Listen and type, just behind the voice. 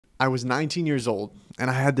I was 19 years old,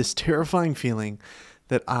 and I had this terrifying feeling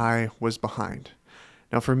that I was behind.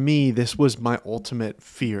 Now, for me, this was my ultimate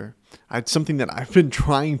fear. It's something that I've been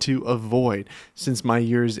trying to avoid since my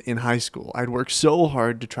years in high school. I'd worked so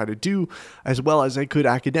hard to try to do as well as I could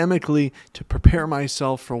academically to prepare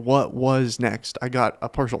myself for what was next. I got a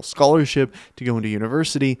partial scholarship to go into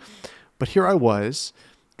university, but here I was,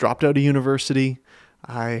 dropped out of university.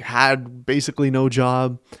 I had basically no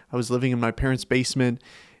job. I was living in my parents' basement.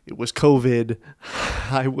 It was COVID.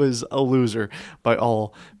 I was a loser by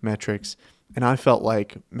all metrics. And I felt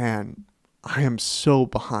like, man, I am so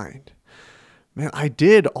behind. Man, I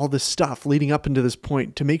did all this stuff leading up into this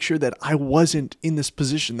point to make sure that I wasn't in this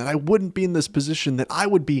position, that I wouldn't be in this position, that I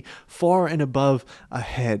would be far and above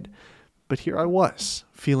ahead. But here I was,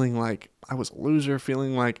 feeling like I was a loser,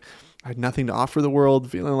 feeling like I had nothing to offer the world,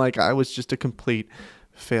 feeling like I was just a complete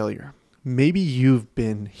failure. Maybe you've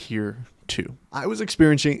been here too. I was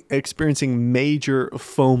experiencing major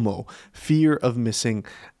FOMO, fear of missing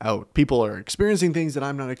out. People are experiencing things that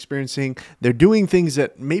I'm not experiencing. They're doing things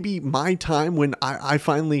that maybe my time, when I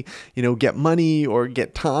finally, get money or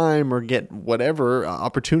get time or get whatever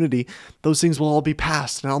opportunity, those things will all be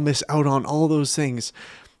past and I'll miss out on all those things.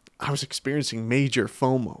 I was experiencing major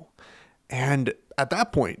FOMO. And at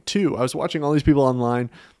that point too, I was watching all these people online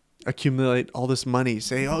accumulate all this money,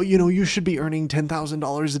 say, oh, you should be earning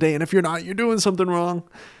 $10,000 a day. And if you're not, you're doing something wrong.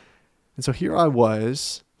 And so here I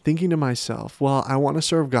was thinking to myself, well, I want to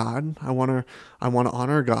serve God. I want to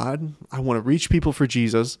honor God. I want to reach people for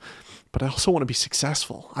Jesus, but I also want to be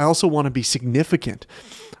successful. I also want to be significant.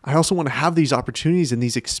 I also want to have these opportunities and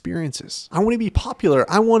these experiences. I want to be popular.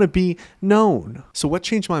 I want to be known. So what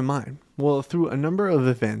changed my mind? Well, through a number of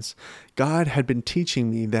events, God had been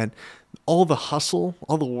teaching me that all the hustle,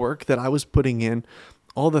 all the work that I was putting in,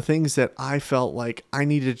 all the things that I felt like I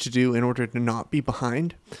needed to do in order to not be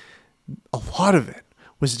behind, a lot of it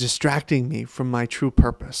was distracting me from my true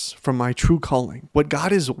purpose, from my true calling. What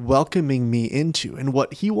God is welcoming me into and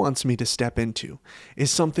what He wants me to step into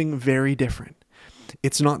is something very different.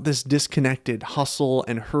 It's not this disconnected hustle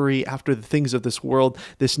and hurry after the things of this world,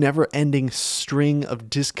 this never-ending string of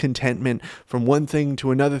discontentment from one thing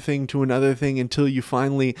to another thing to another thing until you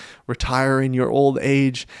finally retire in your old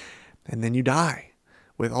age and then you die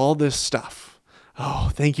with all this stuff. Oh,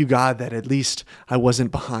 thank you, God, that at least I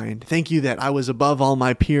wasn't behind. Thank you that I was above all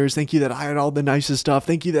my peers. Thank you that I had all the nicest stuff.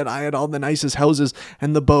 Thank you that I had all the nicest houses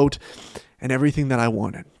and the boat and everything that I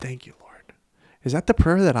wanted. Thank you, Lord. Is that the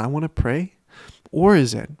prayer that I want to pray? Or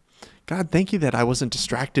is it, God, thank you that I wasn't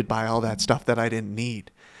distracted by all that stuff that I didn't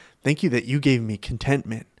need. Thank you that you gave me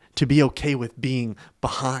contentment to be okay with being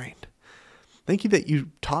behind. Thank you that you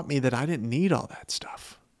taught me that I didn't need all that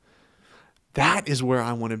stuff. That is where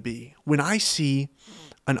I want to be. When I see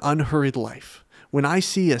an unhurried life, when I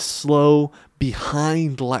see a slow,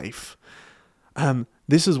 behind life,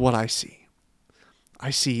 this is what I see. I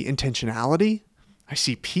see intentionality. I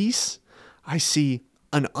see peace. I see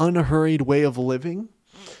an unhurried way of living.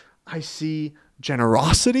 I see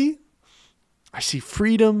generosity. I see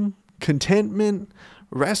freedom, contentment,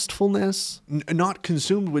 restfulness, not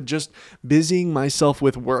consumed with just busying myself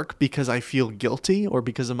with work because I feel guilty or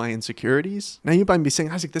because of my insecurities. Now you might be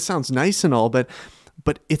saying, Isaac, this sounds nice and all, but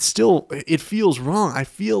it feels wrong. I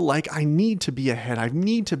feel like I need to be ahead. I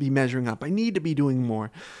need to be measuring up. I need to be doing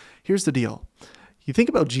more. Here's the deal. You think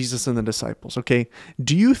about Jesus and the disciples, okay?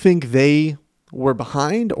 Do you think they were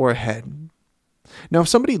behind or ahead? Now, if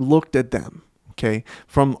somebody looked at them, okay,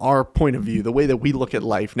 from our point of view, the way that we look at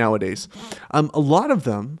life nowadays, a lot of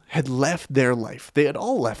them had left their life. They had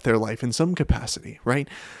all left their life in some capacity, right?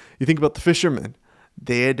 You think about the fishermen.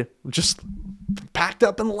 They had just packed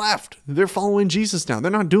up and left. They're following Jesus now. They're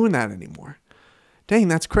not doing that anymore. Dang,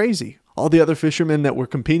 that's crazy. All the other fishermen that were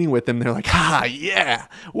competing with them, they're like, yeah,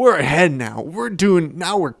 we're ahead now.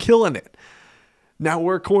 Now we're killing it. Now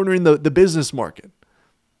we're cornering the business market.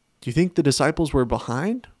 Do you think the disciples were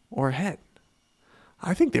behind or ahead?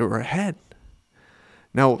 I think they were ahead.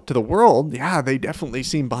 Now, to the world, yeah, they definitely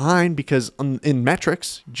seem behind because in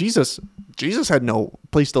metrics, Jesus had no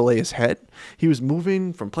place to lay his head. He was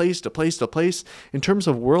moving from place to place to place. In terms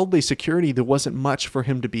of worldly security, there wasn't much for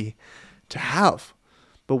him to have.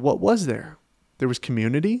 But what was there? There was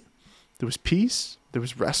community. There was peace. There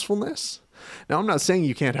was restfulness. Now, I'm not saying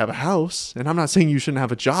you can't have a house, and I'm not saying you shouldn't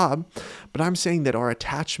have a job, but I'm saying that our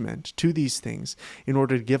attachment to these things, in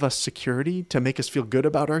order to give us security, to make us feel good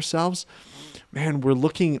about ourselves, man, we're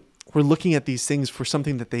looking at these things for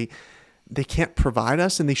something that they can't provide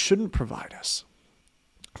us, and they shouldn't provide us.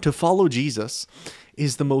 To follow Jesus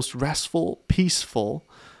is the most restful, peaceful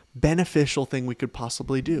beneficial thing we could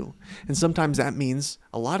possibly do. And sometimes that means,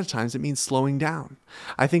 a lot of times, it means slowing down.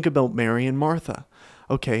 I think about Mary and Martha.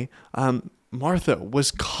 Okay, Martha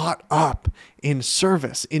was caught up in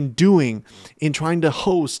service, in doing, in trying to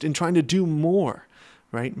host, in trying to do more,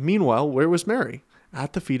 right? Meanwhile, where was Mary?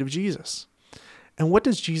 At the feet of Jesus. And what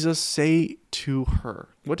does Jesus say to her?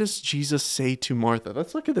 What does Jesus say to Martha?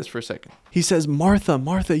 Let's look at this for a second. He says, Martha,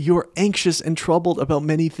 Martha, you are anxious and troubled about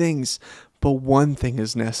many things, but one thing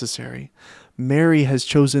is necessary. Mary has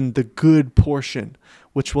chosen the good portion,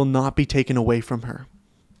 which will not be taken away from her.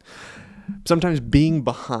 Sometimes being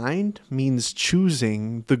behind means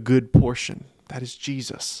choosing the good portion. That is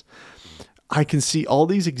Jesus. I can see all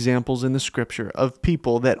these examples in the scripture of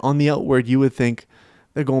people that on the outward you would think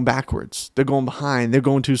they're going backwards. They're going behind. They're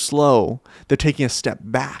going too slow. They're taking a step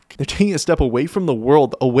back. They're taking a step away from the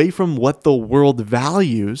world, away from what the world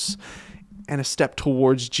values, and a step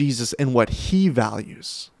towards Jesus and what he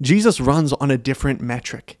values. Jesus runs on a different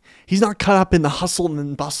metric. He's not caught up in the hustle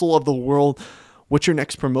and bustle of the world. What your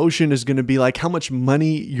next promotion is going to be like, how much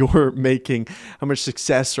money you're making, how much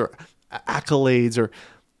success or accolades or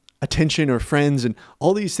attention or friends, and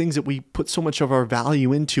all these things that we put so much of our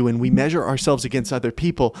value into and we measure ourselves against other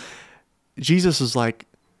people. Jesus is like,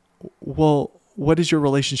 well, what is your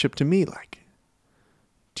relationship to me like?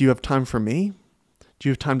 Do you have time for me? Do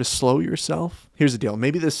you have time to slow yourself? Here's the deal.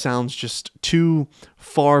 Maybe this sounds just too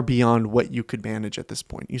far beyond what you could manage at this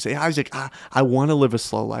point. You say, Isaac, I want to live a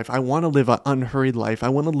slow life. I want to live an unhurried life. I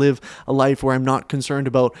want to live a life where I'm not concerned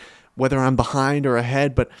about whether I'm behind or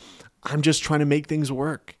ahead, but I'm just trying to make things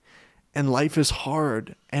work. And life is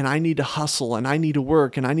hard, and I need to hustle, and I need to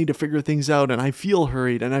work, and I need to figure things out, and I feel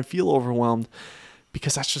hurried, and I feel overwhelmed,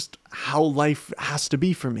 because that's just how life has to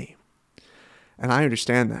be for me. And I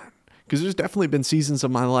understand that. Because there's definitely been seasons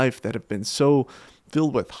of my life that have been so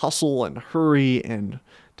filled with hustle and hurry and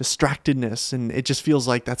distractedness, and it just feels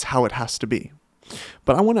like that's how it has to be.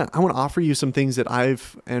 But I want to offer you some things that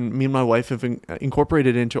me and my wife have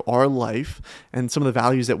incorporated into our life, and some of the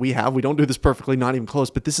values that we have. We don't do this perfectly, not even close,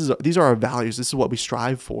 but these are our values. This is what we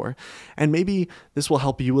strive for. And maybe this will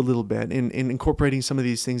help you a little bit in incorporating some of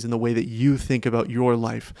these things in the way that you think about your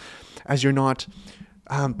life, as you're not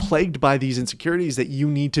plagued by these insecurities that you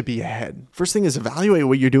need to be ahead. First thing is evaluate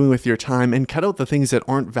what you're doing with your time and cut out the things that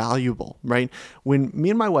aren't valuable, right? When me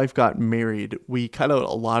and my wife got married, we cut out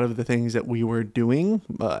a lot of the things that we were doing,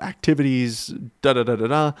 activities,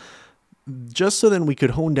 just so then we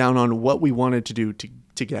could hone down on what we wanted to do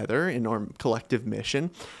together in our collective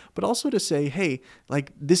mission, but also to say, hey,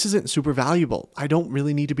 like, this isn't super valuable. I don't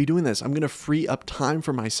really need to be doing this. I'm going to free up time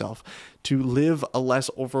for myself to live a less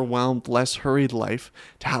overwhelmed, less hurried life,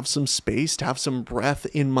 to have some space, to have some breath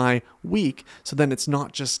in my week. So then it's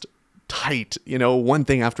not just tight, one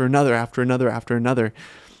thing after another, after another, after another.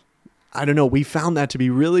 I don't know. We found that to be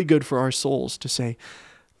really good for our souls, to say,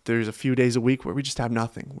 there's a few days a week where we just have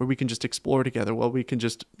nothing, where we can just explore together. Well, we can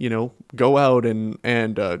just, go out and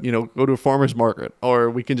go to a farmer's market, or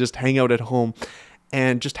we can just hang out at home,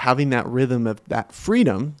 and just having that rhythm of that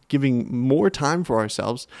freedom, giving more time for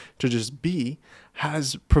ourselves to just be,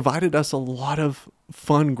 has provided us a lot of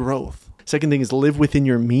fun growth. Second thing is live within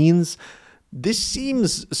your means. This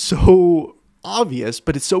seems so obvious,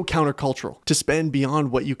 but it's so countercultural to spend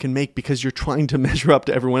beyond what you can make because you're trying to measure up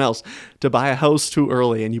to everyone else, to buy a house too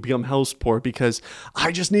early and you become house poor because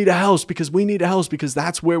I just need a house, because we need a house, because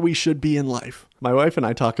that's where we should be in life. My wife and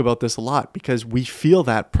I talk about this a lot because we feel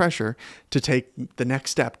that pressure to take the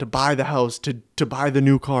next step, to buy the house, to buy the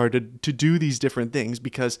new car, to do these different things,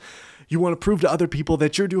 because you want to prove to other people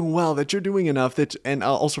that you're doing well, that you're doing enough, and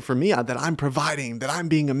also for me, that I'm providing, that I'm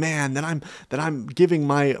being a man, that I'm giving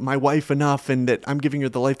my wife enough, and that I'm giving her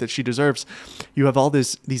the life that she deserves. You have all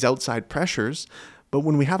these outside pressures, but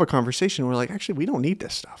when we have a conversation, we're like, actually, we don't need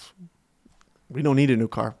this stuff. We don't need a new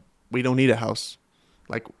car. We don't need a house.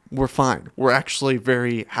 Like, we're fine. We're actually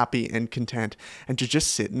very happy and content. And to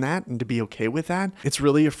just sit in that and to be okay with that, it's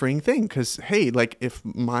really a freeing thing. Because, hey, like, if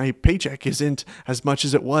my paycheck isn't as much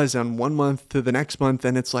as it was on one month to the next month,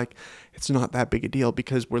 then it's like, it's not that big a deal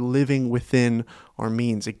because we're living within our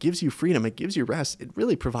means. It gives you freedom. It gives you rest. It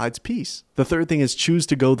really provides peace. The third thing is choose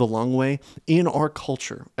to go the long way. In our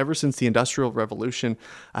culture, ever since the Industrial Revolution,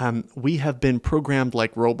 we have been programmed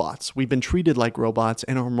like robots. We've been treated like robots,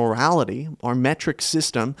 and our morality, our metric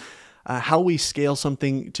system, how we scale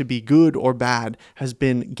something to be good or bad has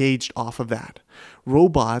been gauged off of that.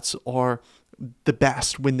 Robots are the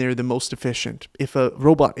best when they're the most efficient. If a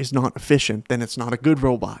robot is not efficient, then it's not a good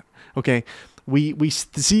robot. Okay, we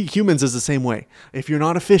see humans as the same way. If you're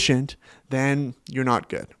not efficient, then you're not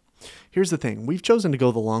good. Here's the thing. We've chosen to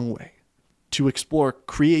go the long way. to explore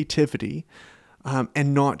creativity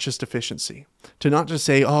and not just efficiency. To not just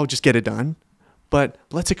say, oh, just get it done, but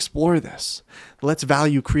let's explore this. Let's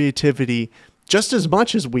value creativity just as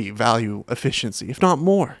much as we value efficiency, if not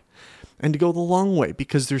more. And to go the long way,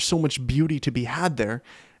 because there's so much beauty to be had there.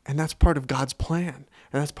 And that's part of God's plan.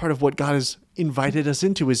 And that's part of what God has invited us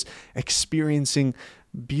into, is experiencing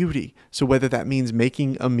beauty. So whether that means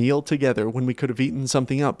making a meal together when we could have eaten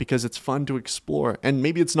something up because it's fun to explore, and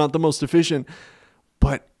maybe it's not the most efficient,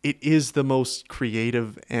 but it is the most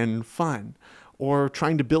creative and fun. Or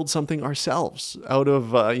trying to build something ourselves out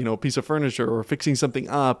of a piece of furniture, or fixing something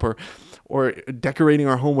up, or decorating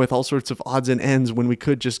our home with all sorts of odds and ends when we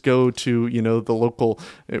could just go to the local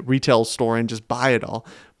retail store and just buy it all.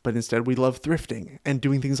 But instead we love thrifting and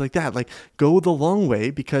doing things like that. Like, go the long way,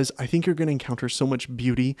 because I think you're going to encounter so much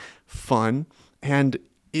beauty, fun, and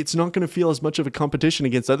it's not going to feel as much of a competition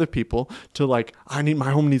against other people to like,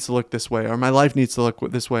 my home needs to look this way, or my life needs to look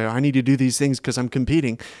this way, or I need to do these things because I'm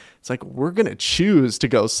competing. It's like, we're going to choose to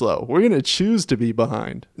go slow. We're going to choose to be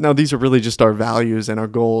behind. Now, these are really just our values and our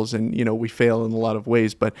goals, and we fail in a lot of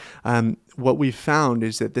ways, but what we've found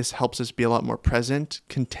is that this helps us be a lot more present,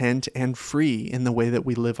 content, and free in the way that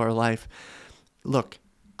we live our life. Look,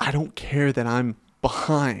 I don't care that I'm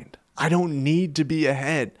behind. I don't need to be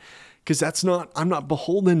ahead, because I'm not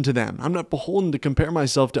beholden to them. I'm not beholden to compare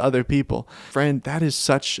myself to other people. Friend, that is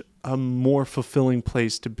such a more fulfilling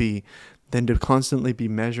place to be than to constantly be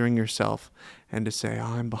measuring yourself and to say, oh,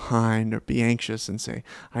 I'm behind, or be anxious and say,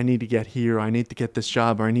 I need to get here, or I need to get this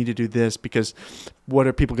job, or I need to do this because what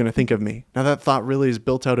are people going to think of me? Now, that thought really is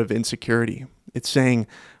built out of insecurity. It's saying,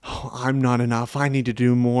 oh, I'm not enough. I need to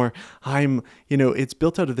do more. It's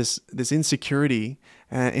built out of this insecurity,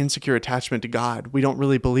 insecure attachment to God. We don't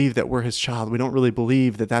really believe that we're his child. We don't really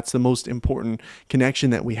believe that that's the most important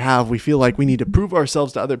connection that we have. We feel like we need to prove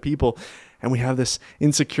ourselves to other people. And we have this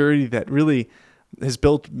insecurity that really has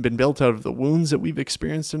been built out of the wounds that we've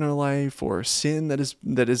experienced in our life, or sin that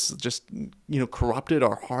is just corrupted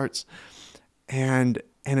our hearts. And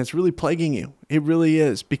it's really plaguing you. It really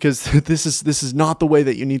is, because this is not the way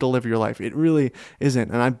that you need to live your life. It really isn't.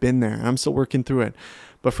 And I've been there, and I'm still working through it.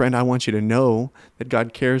 But friend, I want you to know that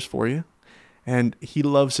God cares for you, and he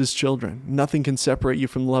loves his children. Nothing can separate you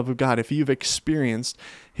from the love of God. If you've experienced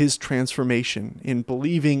his transformation in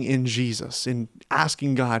believing in Jesus, in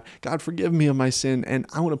asking God, forgive me of my sin, and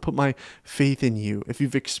I want to put my faith in you. If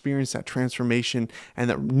you've experienced that transformation and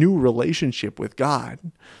that new relationship with God,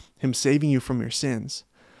 him saving you from your sins,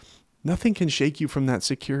 nothing can shake you from that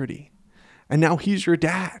security. And now he's your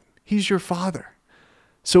dad. He's your father.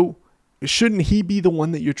 So shouldn't he be the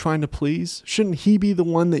one that you're trying to please? Shouldn't he be the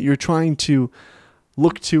one that you're trying to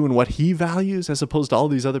look to and what he values, as opposed to all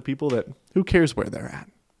these other people that who cares where they're at?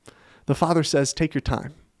 The Father says, take your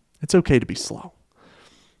time. It's okay to be slow.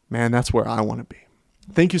 Man, that's where I want to be.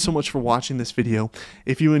 Thank you so much for watching this video.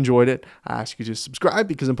 If you enjoyed it, I ask you to subscribe,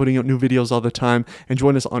 because I'm putting out new videos all the time, and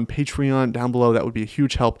join us on Patreon down below. That would be a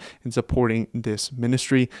huge help in supporting this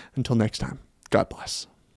ministry. Until next time, God bless.